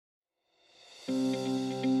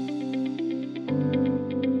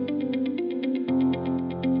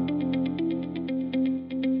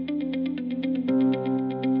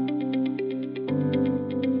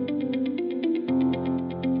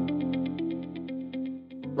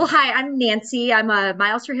Well, hi, I'm Nancy. I'm a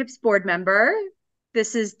Miles for Hips board member.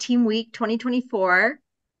 This is Team Week 2024,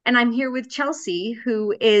 and I'm here with Chelsea,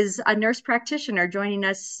 who is a nurse practitioner joining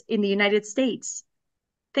us in the United States.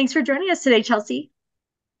 Thanks for joining us today, Chelsea.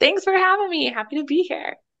 Thanks for having me. Happy to be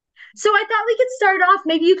here. So I thought we could start off.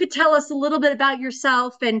 Maybe you could tell us a little bit about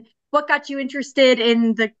yourself and what got you interested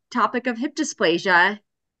in the topic of hip dysplasia.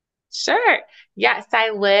 Sure. Yes,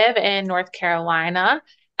 I live in North Carolina.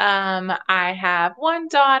 I have one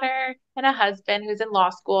daughter and a husband who's in law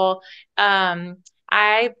school. Um,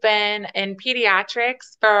 I've been in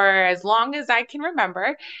pediatrics for as long as I can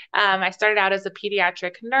remember. I started out as a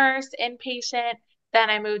pediatric nurse, inpatient. Then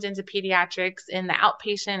I moved into pediatrics in the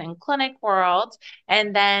outpatient and clinic world.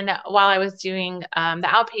 And then while I was doing the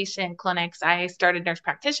outpatient clinics, I started nurse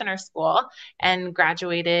practitioner school and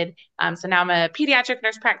graduated so now I'm a pediatric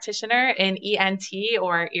nurse practitioner in ENT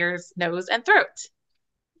or ears, nose, and throat.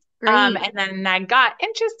 Great. And then I got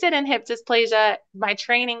interested in hip dysplasia. My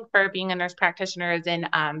training for being a nurse practitioner is in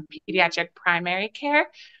pediatric primary care.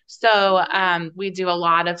 So we do a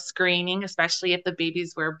lot of screening, especially if the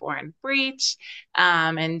babies were born breech,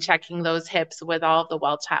 and checking those hips with all of the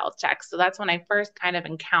well child checks. So that's when I first kind of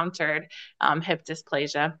encountered hip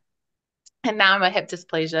dysplasia. And now I'm a hip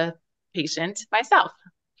dysplasia patient myself.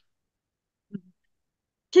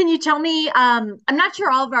 Can you tell me? I'm not sure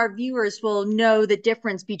all of our viewers will know the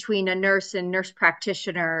difference between a nurse and nurse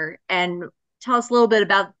practitioner, and tell us a little bit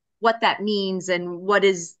about what that means and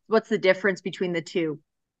what's the difference between the two.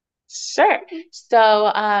 Sure. So,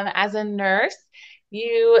 as a nurse,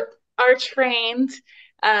 you are trained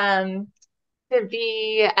um, to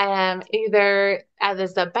be either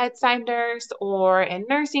as a bedside nurse or in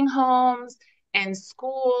nursing homes and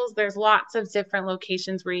schools. There's lots of different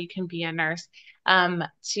locations where you can be a nurse.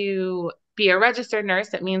 To be a registered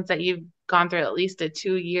nurse, it means that you've gone through at least a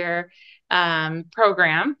 2 year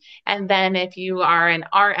program. And then if you are an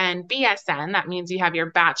RN BSN, that means you have your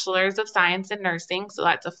Bachelor's of Science in Nursing. So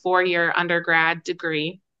that's a 4 year undergrad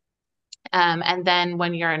degree. And then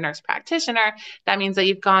when you're a nurse practitioner, that means that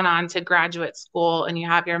you've gone on to graduate school and you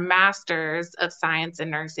have your master's of science in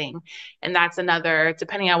nursing. And that's another,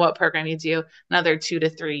 depending on what program you do, another 2 to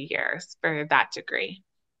 3 years for that degree.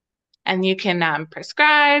 And you can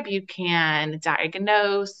prescribe, you can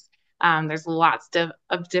diagnose. There's lots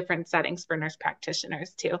of different settings for nurse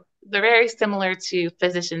practitioners too. They're very similar to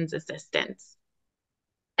physician's assistants.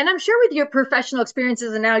 And I'm sure with your professional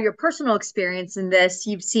experiences and now your personal experience in this,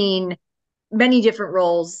 you've seen many different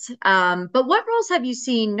roles. But what roles have you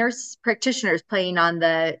seen nurse practitioners playing on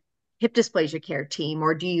the hip dysplasia care team,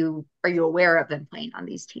 or are you aware of them playing on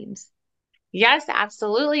these teams? Yes,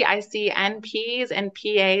 absolutely. I see NPs and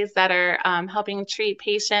PAs that are helping treat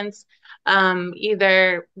patients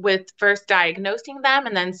either with first diagnosing them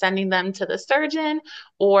and then sending them to the surgeon,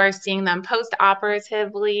 or seeing them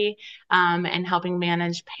post-operatively and helping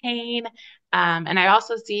manage pain. And I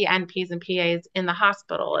also see NPs and PAs in the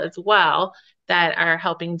hospital as well that are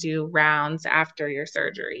helping do rounds after your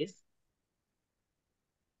surgeries.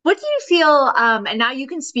 What do you feel, and now you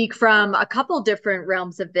can speak from a couple different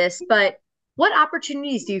realms of this, but what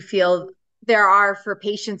opportunities do you feel there are for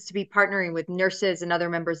patients to be partnering with nurses and other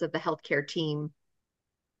members of the healthcare team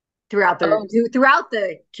Oh, throughout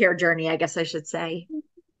the care journey, I guess I should say?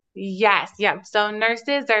 yes, yeah. So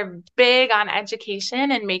nurses are big on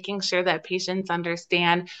education and making sure that patients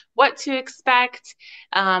understand what to expect,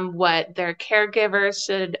 what their caregivers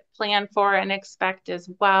should plan for and expect as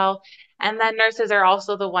well. And then nurses are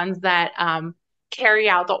also the ones that carry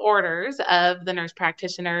out the orders of the nurse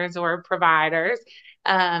practitioners or providers.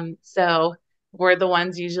 So we're the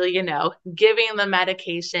ones usually, giving the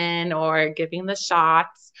medication or giving the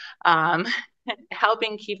shots. Um,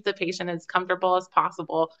 helping keep the patient as comfortable as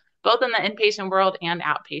possible, both in the inpatient world and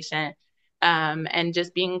outpatient, and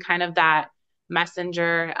just being kind of that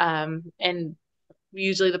messenger and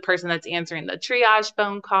usually the person that's answering the triage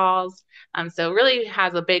phone calls. So really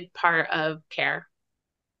has a big part of care.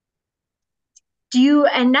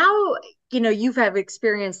 And now, you've have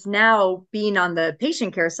experience now being on the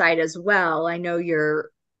patient care side as well. I know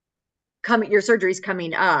your surgery's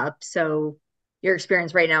coming up, so your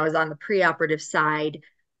experience right now is on the preoperative side.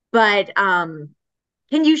 But can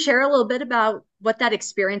you share a little bit about what that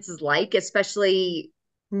experience is like, especially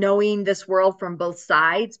knowing this world from both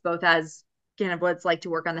sides, both as kind of what it's like to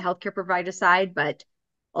work on the healthcare provider side, but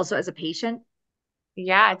also as a patient?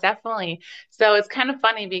 Yeah, definitely. So it's kind of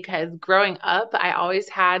funny because growing up, I always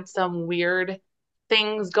had some weird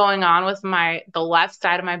things going on with the left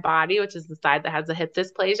side of my body, which is the side that has the hip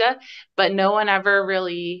dysplasia, but no one ever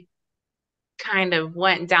really kind of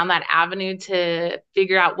went down that avenue to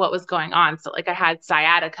figure out what was going on. So like I had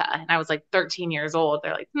sciatica and I was like 13 years old.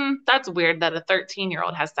 They're like, that's weird that a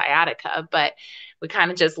 13-year-old has sciatica, but we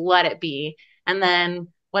kind of just let it be. And then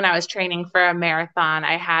when I was training for a marathon,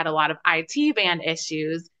 I had a lot of IT band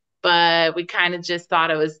issues, but we kind of just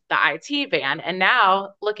thought it was the IT band. And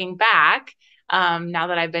now looking back, now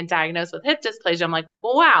that I've been diagnosed with hip dysplasia, I'm like,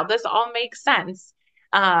 well, wow, this all makes sense.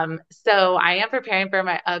 So I am preparing for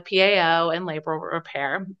my PAO and labor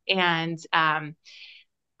repair. And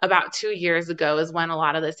about 2 years ago is when a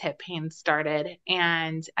lot of this hip pain started.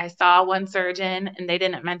 And I saw one surgeon and they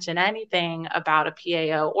didn't mention anything about a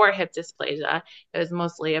PAO or hip dysplasia. It was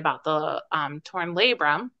mostly about the torn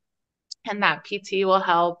labrum and that PT will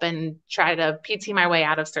help and try to PT my way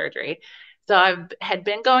out of surgery. So I had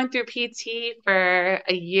been going through PT for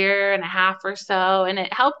a year and a half or so, and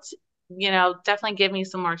it helped, definitely give me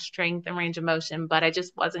some more strength and range of motion, but I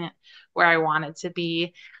just wasn't where I wanted to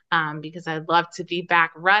be because I'd love to be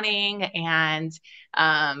back running and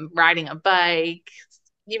riding a bike.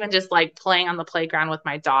 Even just like playing on the playground with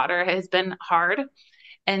my daughter has been hard.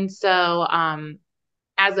 And so,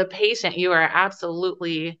 as a patient, you are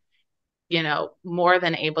absolutely more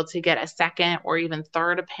than able to get a second or even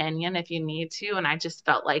third opinion if you need to. And I just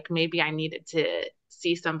felt like maybe I needed to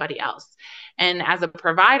see somebody else. And as a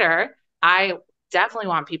provider, I definitely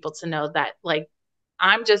want people to know that, like,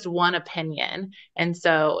 I'm just one opinion. And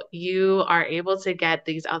so you are able to get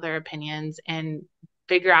these other opinions and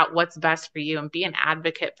figure out what's best for you and be an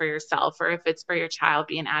advocate for yourself, or if it's for your child,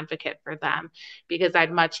 be an advocate for them, because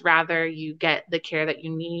I'd much rather you get the care that you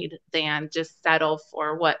need than just settle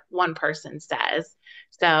for what one person says.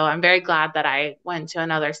 So I'm very glad that I went to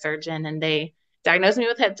another surgeon and they diagnosed me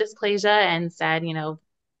with hip dysplasia and said,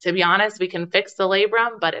 to be honest, we can fix the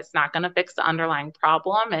labrum, but it's not going to fix the underlying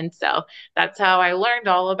problem. And so that's how I learned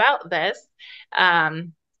all about this.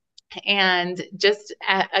 And just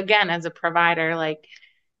again, as a provider, like,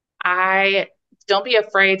 I don't be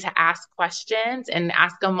afraid to ask questions and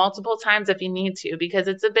ask them multiple times if you need to, because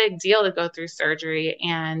it's a big deal to go through surgery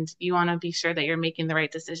and you want to be sure that you're making the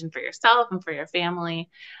right decision for yourself and for your family.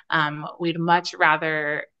 We'd much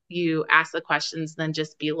rather you ask the questions than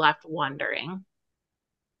just be left wondering.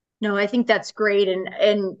 No, I think that's great.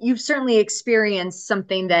 And you've certainly experienced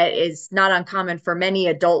something that is not uncommon for many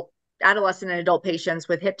adolescent and adult patients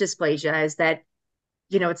with hip dysplasia, is that,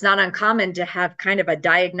 it's not uncommon to have kind of a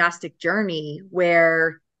diagnostic journey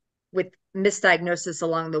where with misdiagnosis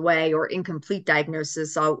along the way or incomplete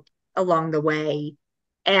diagnosis along the way.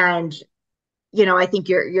 And, I think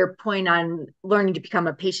your point on learning to become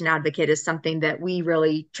a patient advocate is something that we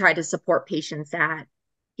really try to support patients at.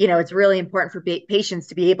 It's really important for patients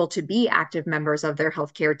to be able to be active members of their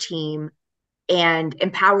healthcare team, and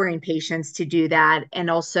empowering patients to do that, and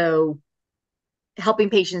also helping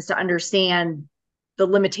patients to understand the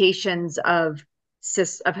limitations of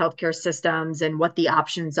healthcare systems and what the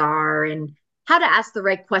options are, and how to ask the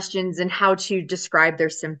right questions, and how to describe their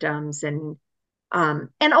symptoms, and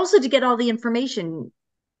also to get all the information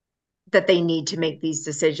that they need to make these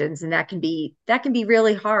decisions. And that can be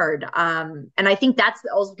really hard. And I think that's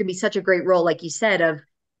also can be such a great role, like you said, of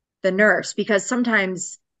the nurse, because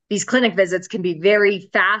sometimes these clinic visits can be very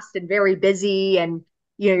fast and very busy, and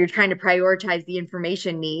you're trying to prioritize the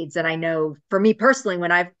information needs. And I know for me personally,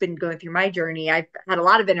 when I've been going through my journey, I've had a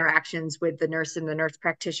lot of interactions with the nurse and the nurse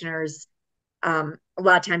practitioners. A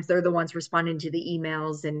lot of times they're the ones responding to the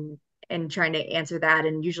emails and trying to answer that,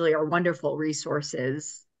 and usually are wonderful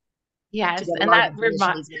resources to Yes, get a and lot of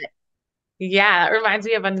information needs met. yeah, it reminds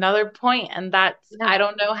me of another point, and that's Yeah, I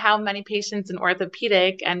don't know how many patients in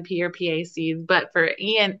orthopedic NP or PACs, but for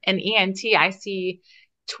ENT, I see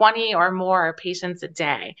 20 or more patients a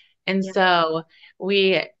day. And yeah. so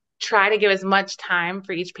we try to give as much time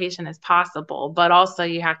for each patient as possible, but also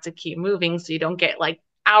you have to keep moving so you don't get like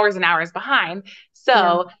hours and hours behind. Yeah.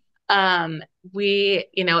 So um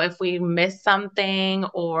if we miss something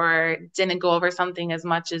or didn't go over something as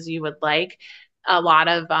much as you would like, a lot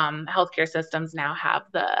of healthcare systems now have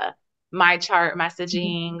the my chart Mhm.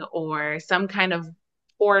 messaging or some kind of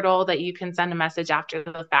portal that you can send a message after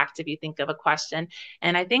the fact if you think of a question.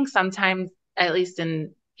 And I think sometimes, at least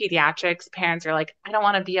in pediatrics, parents are like, I don't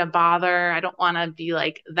want to be a bother. I don't want to be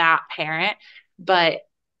like that parent, but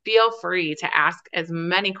feel free to ask as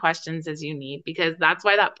many questions as you need, because that's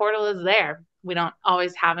why that portal is there. We don't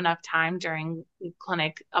always have enough time during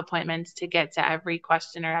clinic appointments to get to every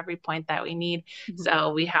question or every point that we need. Mhm.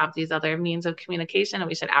 So we have these other means of communication and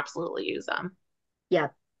we should absolutely use them. Yeah.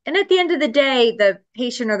 And at the end of the day, the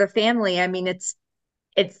patient or the family, I mean,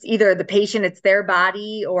 it's either the patient, it's their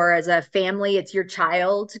body, or as a family, it's your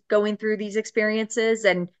child going through these experiences.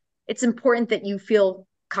 And it's important that you feel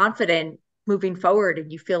confident moving forward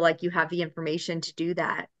and you feel like you have the information to do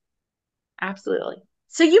that. Absolutely.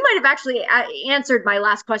 So you might have actually answered my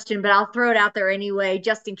last question, but I'll throw it out there anyway,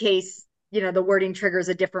 just in case, the wording triggers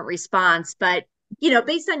a different response. But,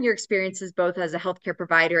 based on your experiences, both as a healthcare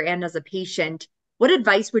provider and as a patient, what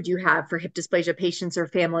advice would you have for hip dysplasia patients or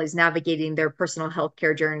families navigating their personal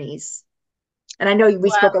healthcare journeys? And I know we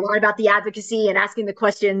spoke a Well, lot about the advocacy and asking the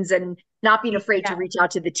questions and not being afraid to yeah, reach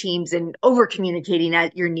out to the teams and over communicating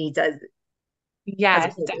at your needs as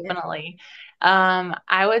yes, appropriate. definitely.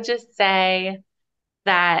 I would just say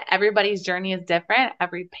that everybody's journey is different,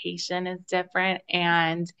 every patient is different,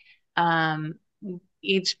 and um,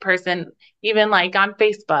 each person, even like on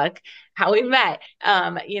Facebook, how we met,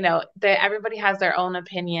 that everybody has their own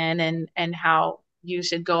opinion and how you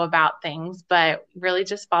should go about things, but really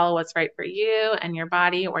just follow what's right for you and your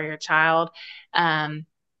body or your child. Um,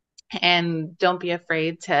 and don't be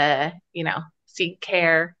afraid to, seek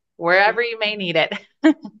care wherever you may need it.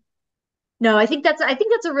 No, I think that's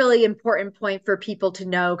a really important point for people to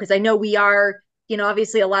know because I know we are,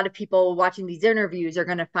 obviously a lot of people watching these interviews are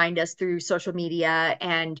going to find us through social media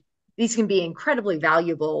and these can be incredibly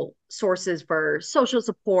valuable sources for social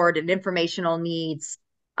support and informational needs,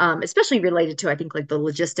 especially related to I think like the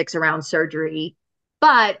logistics around surgery,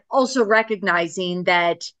 but also recognizing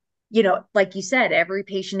that, like you said, every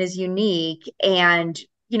patient is unique and,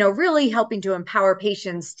 really helping to empower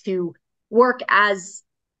patients to work as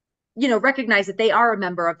recognize that they are a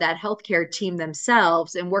member of that healthcare team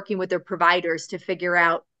themselves and working with their providers to figure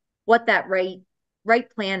out what that right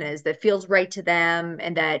plan is that feels right to them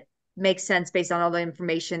and that makes sense based on all the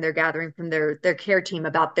information they're gathering from their care team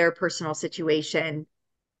about their personal situation,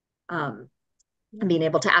 and being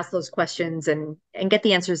able to ask those questions and get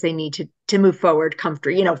the answers they need to move forward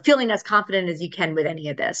comfortably, feeling as confident as you can with any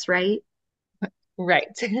of this, right? Right.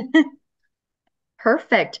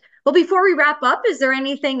 Perfect. Well, before we wrap up, is there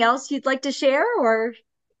anything else you'd like to share or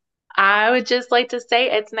I would just like to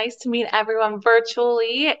say it's nice to meet everyone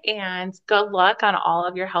virtually and good luck on all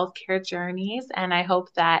of your healthcare journeys. And I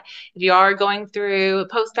hope that if you are going through a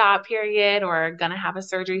post-op period or going to have a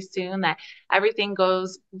surgery soon, that everything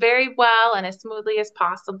goes very well and as smoothly as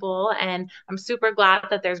possible. And I'm super glad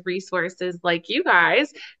that there's resources like you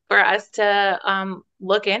guys for us to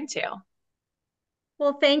look into.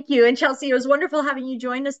 well, thank you. And Chelsea, it was wonderful having you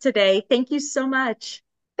join us today. Thank you so much.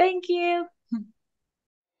 Thank you.